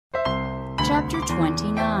Chapter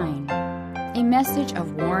 29, a message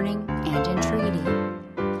of warning and entreaty.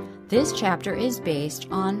 This chapter is based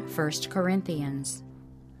on 1 Corinthians.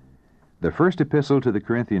 The first epistle to the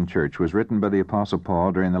Corinthian church was written by the Apostle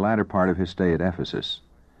Paul during the latter part of his stay at Ephesus.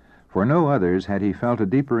 For no others had he felt a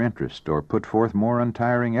deeper interest or put forth more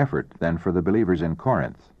untiring effort than for the believers in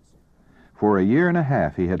Corinth. For a year and a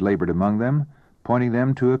half he had labored among them, pointing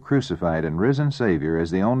them to a crucified and risen Savior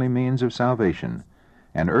as the only means of salvation,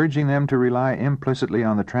 and urging them to rely implicitly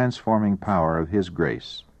on the transforming power of his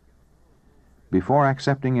grace. Before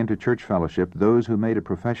accepting into church fellowship those who made a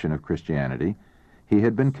profession of Christianity, he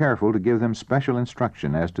had been careful to give them special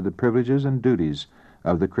instruction as to the privileges and duties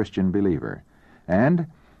of the Christian believer, and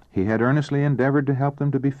he had earnestly endeavored to help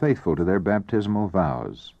them to be faithful to their baptismal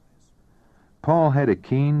vows. Paul had a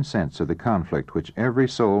keen sense of the conflict which every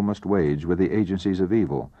soul must wage with the agencies of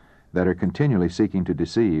evil that are continually seeking to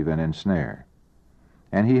deceive and ensnare,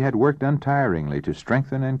 and he had worked untiringly to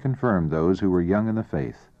strengthen and confirm those who were young in the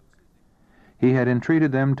faith. He had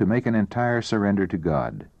entreated them to make an entire surrender to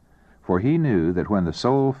God, for he knew that when the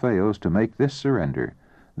soul fails to make this surrender,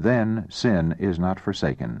 then sin is not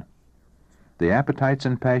forsaken. The appetites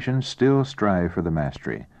and passions still strive for the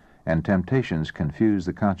mastery, and temptations confuse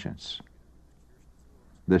the conscience.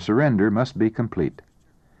 The surrender must be complete.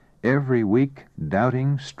 Every weak,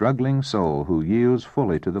 doubting, struggling soul who yields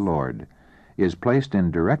fully to the Lord is placed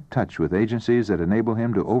in direct touch with agencies that enable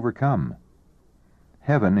him to overcome.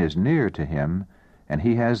 Heaven is near to him, and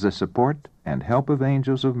he has the support and help of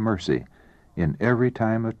angels of mercy in every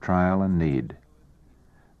time of trial and need.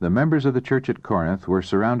 The members of the church at Corinth were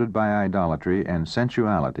surrounded by idolatry and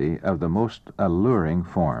sensuality of the most alluring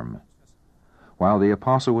form. While the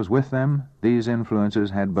apostle was with them, these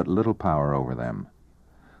influences had but little power over them.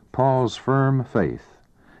 Paul's firm faith,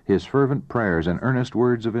 his fervent prayers and earnest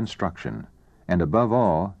words of instruction, and above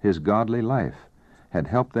all, his godly life, had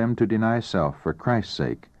helped them to deny self for Christ's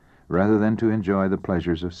sake, rather than to enjoy the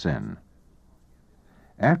pleasures of sin.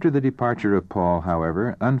 After the departure of Paul,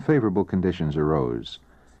 however, unfavorable conditions arose.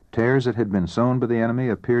 Tares that had been sown by the enemy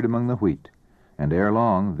appeared among the wheat, and ere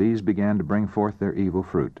long these began to bring forth their evil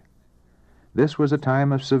fruit. This was a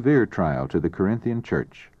time of severe trial to the Corinthian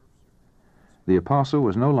church. The apostle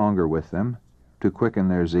was no longer with them to quicken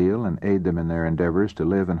their zeal and aid them in their endeavors to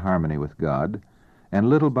live in harmony with God, and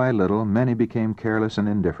little by little many became careless and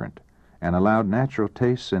indifferent, and allowed natural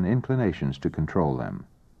tastes and inclinations to control them.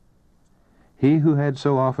 He who had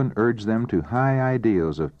so often urged them to high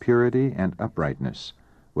ideals of purity and uprightness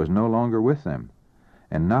was no longer with them,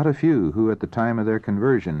 and not a few who at the time of their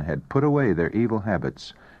conversion had put away their evil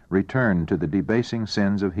habits returned to the debasing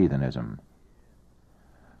sins of heathenism.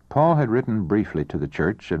 Paul had written briefly to the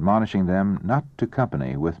church, admonishing them not to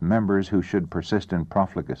company with members who should persist in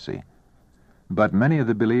profligacy. But many of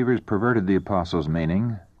the believers perverted the apostle's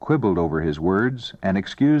meaning, quibbled over his words, and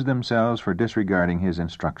excused themselves for disregarding his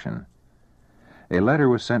instruction. A letter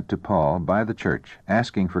was sent to Paul by the church,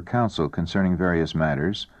 asking for counsel concerning various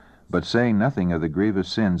matters, but saying nothing of the grievous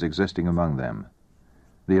sins existing among them.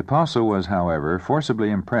 The apostle was, however,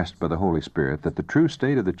 forcibly impressed by the Holy Spirit that the true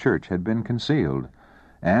state of the church had been concealed,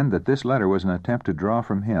 and that this letter was an attempt to draw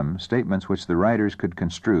from him statements which the writers could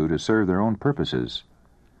construe to serve their own purposes.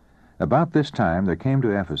 About this time there came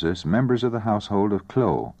to Ephesus members of the household of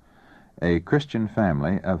Chloe, a Christian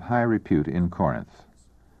family of high repute in Corinth.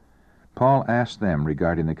 Paul asked them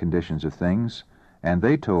regarding the conditions of things, and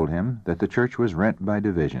they told him that the church was rent by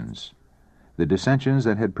divisions. The dissensions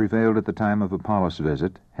that had prevailed at the time of Apollos'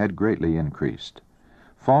 visit had greatly increased.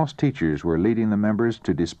 False teachers were leading the members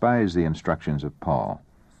to despise the instructions of Paul.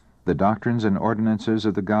 The doctrines and ordinances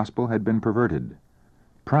of the gospel had been perverted.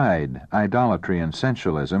 Pride, idolatry, and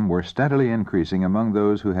sensualism were steadily increasing among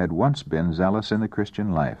those who had once been zealous in the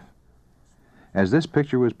Christian life. As this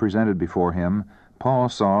picture was presented before him, Paul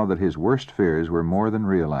saw that his worst fears were more than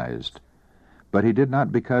realized. But he did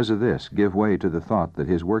not because of this give way to the thought that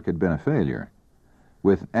his work had been a failure.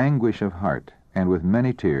 With anguish of heart and with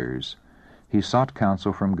many tears, he sought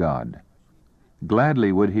counsel from God.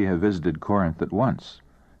 Gladly would he have visited Corinth at once,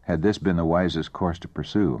 had this been the wisest course to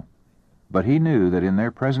pursue. But he knew that in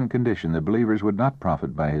their present condition the believers would not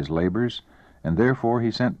profit by his labors, and therefore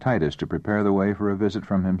he sent Titus to prepare the way for a visit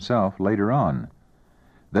from himself later on.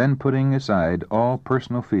 Then, putting aside all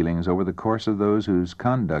personal feelings over the course of those whose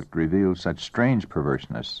conduct revealed such strange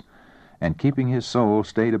perverseness, and keeping his soul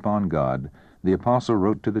stayed upon God, the apostle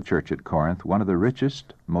wrote to the church at Corinth one of the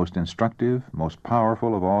richest, most instructive, most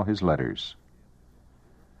powerful of all his letters.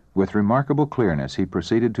 With remarkable clearness he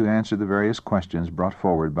proceeded to answer the various questions brought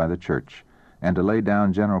forward by the church, and to lay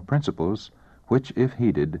down general principles which, if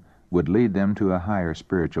heeded, would lead them to a higher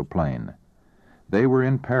spiritual plane. They were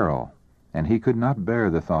in peril, and he could not bear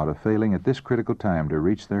the thought of failing at this critical time to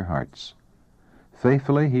reach their hearts.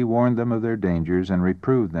 Faithfully he warned them of their dangers and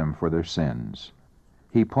reproved them for their sins.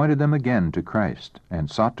 He pointed them again to Christ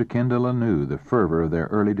and sought to kindle anew the fervor of their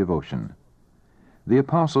early devotion. The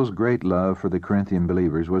apostle's great love for the Corinthian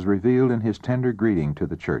believers was revealed in his tender greeting to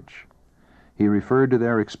the church. He referred to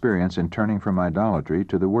their experience in turning from idolatry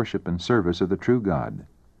to the worship and service of the true God.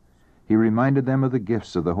 He reminded them of the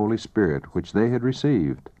gifts of the Holy Spirit which they had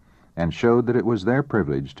received, and showed that it was their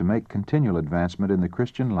privilege to make continual advancement in the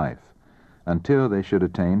Christian life until they should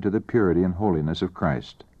attain to the purity and holiness of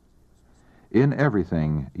Christ. "In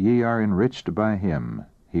everything ye are enriched by him,"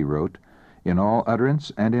 he wrote, "in all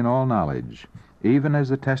utterance and in all knowledge, even as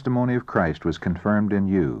the testimony of Christ was confirmed in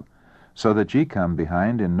you, so that ye come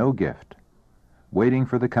behind in no gift, waiting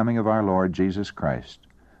for the coming of our Lord Jesus Christ,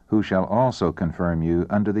 who shall also confirm you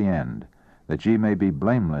unto the end, that ye may be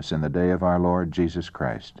blameless in the day of our Lord Jesus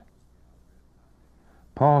Christ."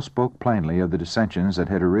 Paul spoke plainly of the dissensions that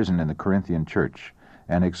had arisen in the Corinthian church,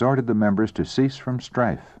 and exhorted the members to cease from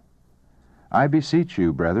strife. "I beseech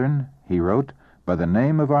you, brethren," he wrote, "by the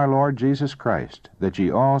name of our Lord Jesus Christ, that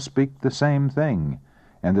ye all speak the same thing,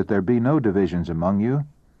 and that there be no divisions among you,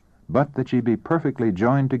 but that ye be perfectly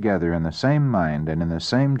joined together in the same mind and in the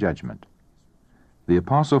same judgment." The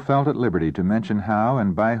apostle felt at liberty to mention how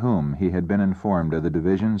and by whom he had been informed of the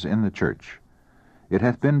divisions in the church. "It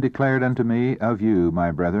hath been declared unto me of you,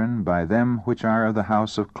 my brethren, by them which are of the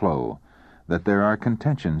house of Chloe, that there are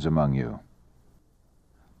contentions among you."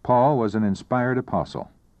 Paul was an inspired apostle.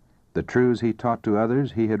 The truths he taught to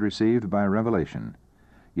others he had received by revelation.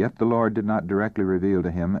 Yet the Lord did not directly reveal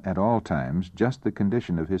to him at all times just the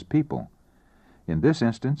condition of his people. In this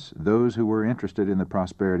instance, those who were interested in the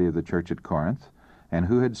prosperity of the church at Corinth, and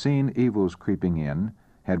who had seen evils creeping in,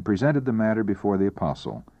 had presented the matter before the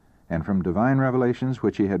apostle, and from divine revelations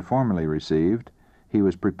which he had formerly received, he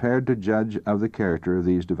was prepared to judge of the character of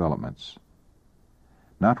these developments.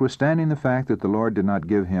 Notwithstanding the fact that the Lord did not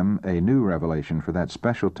give him a new revelation for that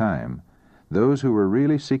special time, those who were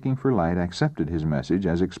really seeking for light accepted his message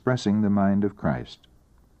as expressing the mind of Christ.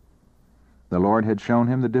 The Lord had shown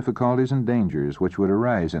him the difficulties and dangers which would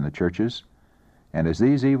arise in the churches, and as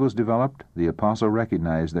these evils developed, the apostle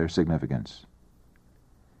recognized their significance.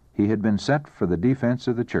 He had been set for the defense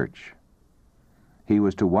of the church. He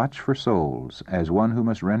was to watch for souls as one who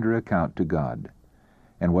must render account to God.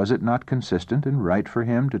 And was it not consistent and right for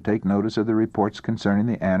him to take notice of the reports concerning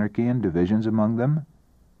the anarchy and divisions among them?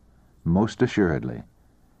 Most assuredly.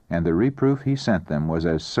 And the reproof he sent them was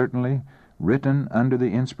as certainly written under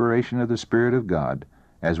the inspiration of the Spirit of God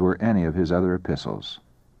as were any of his other epistles.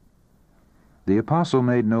 The apostle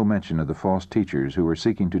made no mention of the false teachers who were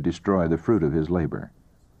seeking to destroy the fruit of his labor.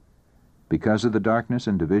 Because of the darkness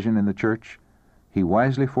and division in the church, he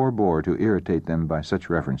wisely forbore to irritate them by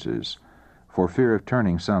such references, for fear of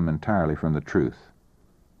turning some entirely from the truth.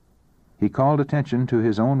 He called attention to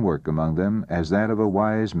his own work among them as that of a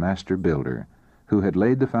wise master builder, who had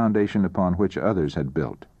laid the foundation upon which others had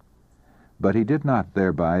built. But he did not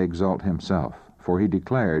thereby exalt himself, for he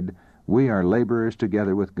declared, "We are laborers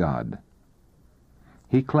together with God."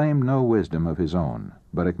 He claimed no wisdom of his own,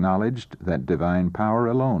 but acknowledged that divine power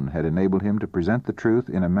alone had enabled him to present the truth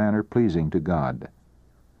in a manner pleasing to God.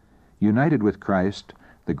 United with Christ,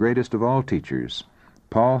 the greatest of all teachers,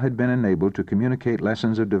 Paul had been enabled to communicate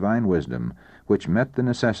lessons of divine wisdom which met the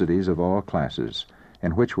necessities of all classes,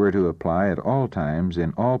 and which were to apply at all times,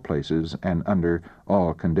 in all places, and under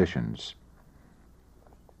all conditions.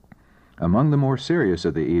 Among the more serious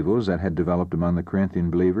of the evils that had developed among the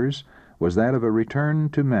Corinthian believers was that of a return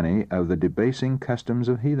to many of the debasing customs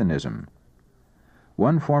of heathenism.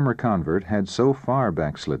 One former convert had so far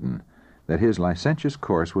backslidden that his licentious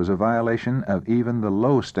course was a violation of even the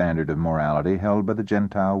low standard of morality held by the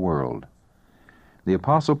Gentile world. The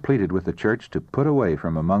apostle pleaded with the church to put away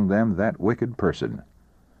from among them that wicked person.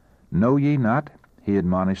 "Know ye not," he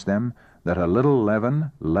admonished them, "that a little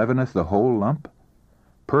leaven leaveneth the whole lump?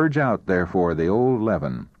 Purge out therefore the old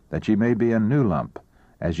leaven, that ye may be a new lump,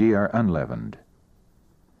 as ye are unleavened."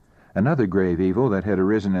 Another grave evil that had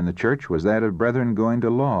arisen in the church was that of brethren going to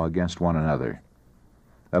law against one another.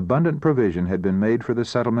 Abundant provision had been made for the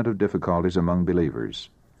settlement of difficulties among believers.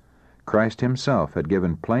 Christ himself had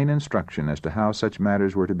given plain instruction as to how such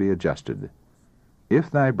matters were to be adjusted. "If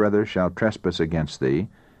thy brother shall trespass against thee,"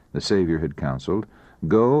 the Savior had counseled,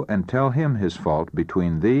 "go and tell him his fault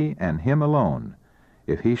between thee and him alone.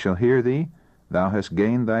 If he shall hear thee, thou hast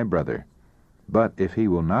gained thy brother. But if he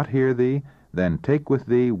will not hear thee, then take with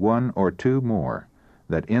thee 1 or 2 more,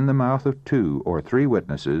 that in the mouth of 2 or 3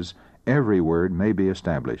 witnesses every word may be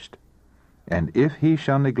established. And if he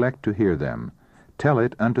shall neglect to hear them, tell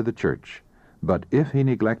it unto the church. But if he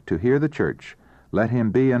neglect to hear the church, let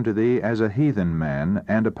him be unto thee as a heathen man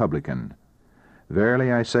and a publican.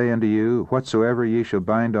 Verily I say unto you, whatsoever ye shall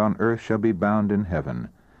bind on earth shall be bound in heaven,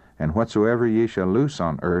 and whatsoever ye shall loose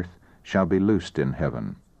on earth shall be loosed in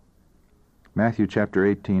heaven. Matthew chapter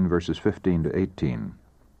 18, verses 15 to 18.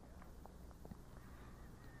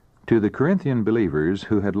 To the Corinthian believers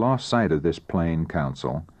who had lost sight of this plain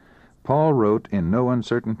counsel, Paul wrote in no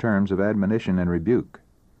uncertain terms of admonition and rebuke.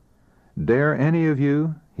 Dare any of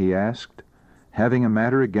you, he asked, having a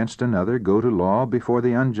matter against another, go to law before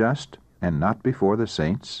the unjust, and not before the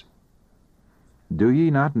saints? Do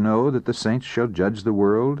ye not know that the saints shall judge the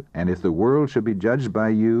world? And if the world shall be judged by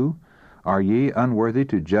you, are ye unworthy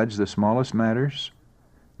to judge the smallest matters?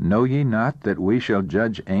 Know ye not that we shall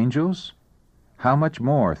judge angels? How much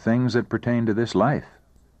more things that pertain to this life?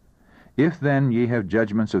 If then ye have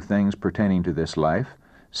judgments of things pertaining to this life,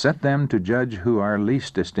 set them to judge who are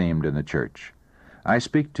least esteemed in the church. I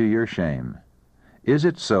speak to your shame. Is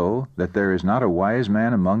it so that there is not a wise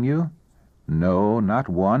man among you? No, not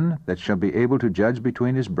one, that shall be able to judge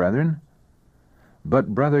between his brethren?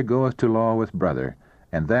 But brother goeth to law with brother,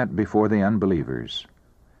 and that before the unbelievers.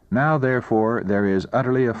 Now therefore there is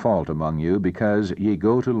utterly a fault among you, because ye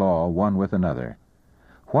go to law one with another.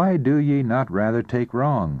 Why do ye not rather take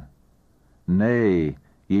wrong? Nay,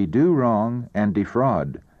 ye do wrong, and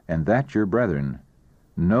defraud, and that your brethren.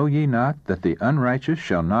 Know ye not that the unrighteous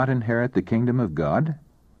shall not inherit the kingdom of God?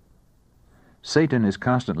 Satan is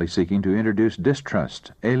constantly seeking to introduce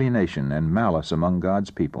distrust, alienation, and malice among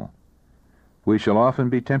God's people. We shall often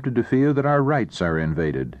be tempted to feel that our rights are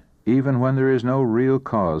invaded, even when there is no real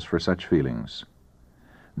cause for such feelings.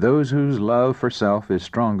 Those whose love for self is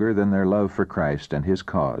stronger than their love for Christ and His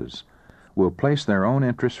cause will place their own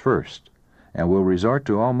interests first, and will resort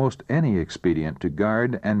to almost any expedient to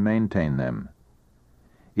guard and maintain them.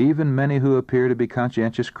 Even many who appear to be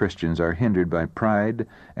conscientious Christians are hindered by pride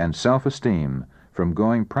and self-esteem from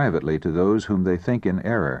going privately to those whom they think in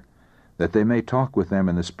error, that they may talk with them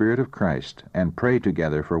in the Spirit of Christ and pray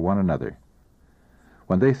together for one another.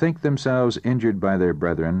 When they think themselves injured by their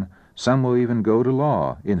brethren, some will even go to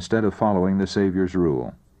law instead of following the Savior's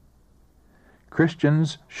rule.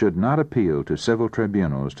 Christians should not appeal to civil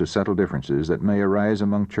tribunals to settle differences that may arise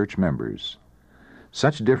among church members.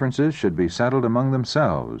 Such differences should be settled among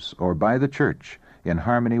themselves or by the church in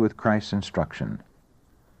harmony with Christ's instruction.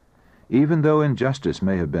 Even though injustice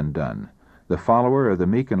may have been done, the follower of the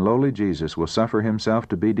meek and lowly Jesus will suffer himself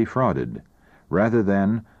to be defrauded, rather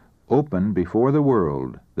than open before the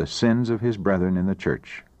world the sins of his brethren in the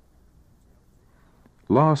church.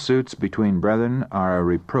 Lawsuits between brethren are a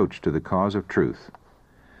reproach to the cause of truth.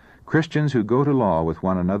 Christians who go to law with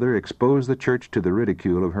one another expose the church to the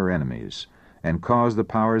ridicule of her enemies, and cause the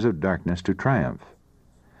powers of darkness to triumph.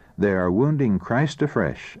 They are wounding Christ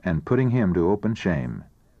afresh and putting him to open shame.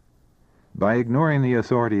 By ignoring the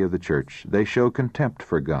authority of the church, they show contempt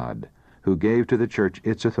for God, who gave to the church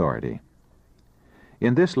its authority.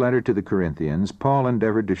 In this letter to the Corinthians, Paul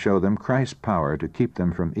endeavored to show them Christ's power to keep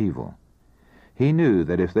them from evil. He knew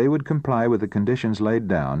that if they would comply with the conditions laid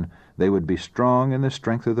down, they would be strong in the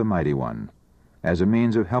strength of the Mighty One. As a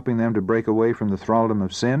means of helping them to break away from the thraldom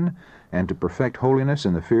of sin and to perfect holiness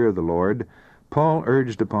in the fear of the Lord, Paul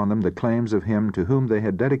urged upon them the claims of Him to whom they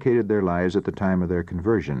had dedicated their lives at the time of their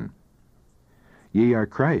conversion. Ye are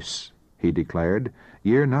Christ's, he declared.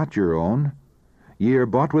 Ye are not your own. Ye are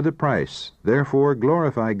bought with a price. Therefore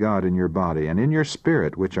glorify God in your body and in your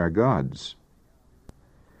spirit, which are God's.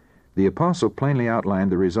 The apostle plainly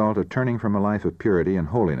outlined the result of turning from a life of purity and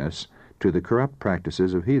holiness to the corrupt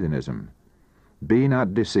practices of heathenism. Be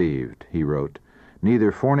not deceived, he wrote.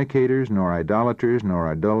 Neither fornicators, nor idolaters,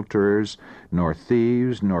 nor adulterers, nor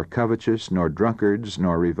thieves, nor covetous, nor drunkards,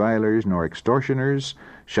 nor revilers, nor extortioners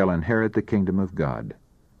shall inherit the kingdom of God.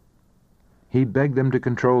 He begged them to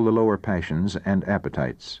control the lower passions and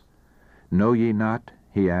appetites. Know ye not,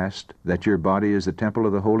 he asked, that your body is the temple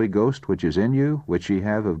of the Holy Ghost, which is in you, which ye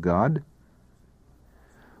have of God?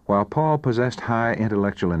 While Paul possessed high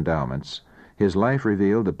intellectual endowments, his life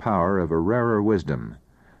revealed the power of a rarer wisdom,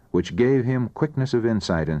 which gave him quickness of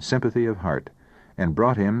insight and sympathy of heart, and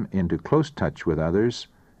brought him into close touch with others,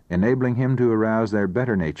 enabling him to arouse their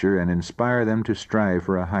better nature and inspire them to strive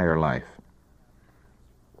for a higher life.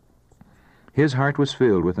 His heart was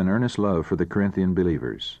filled with an earnest love for the Corinthian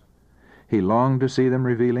believers. He longed to see them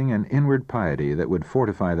revealing an inward piety that would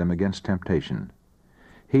fortify them against temptation.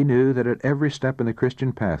 He knew that at every step in the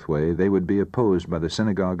Christian pathway they would be opposed by the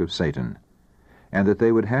synagogue of Satan, and that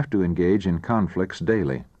they would have to engage in conflicts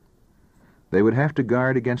daily. They would have to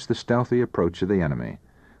guard against the stealthy approach of the enemy,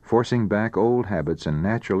 forcing back old habits and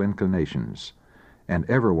natural inclinations, and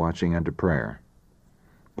ever watching unto prayer.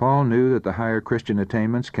 Paul knew that the higher Christian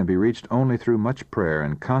attainments can be reached only through much prayer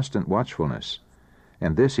and constant watchfulness,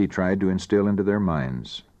 and this he tried to instill into their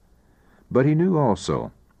minds. But he knew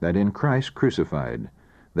also that in Christ crucified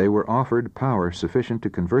they were offered power sufficient to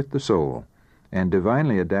convert the soul, and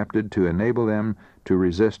divinely adapted to enable them to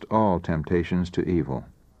resist all temptations to evil.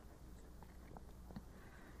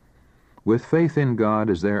 With faith in God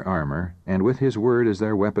as their armor, and with His Word as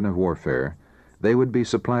their weapon of warfare, they would be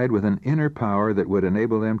supplied with an inner power that would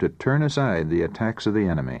enable them to turn aside the attacks of the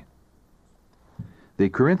enemy. The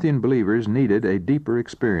Corinthian believers needed a deeper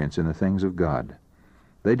experience in the things of God.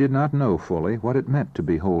 They did not know fully what it meant to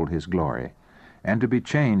behold His glory, and to be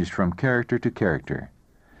changed from character to character.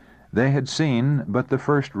 They had seen but the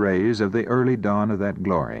first rays of the early dawn of that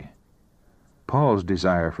glory. Paul's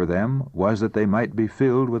desire for them was that they might be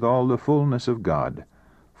filled with all the fullness of God,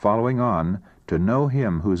 following on to know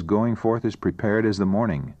Him whose going forth is prepared as the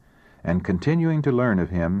morning, and continuing to learn of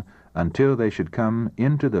Him until they should come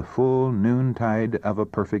into the full noontide of a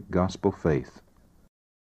perfect gospel faith.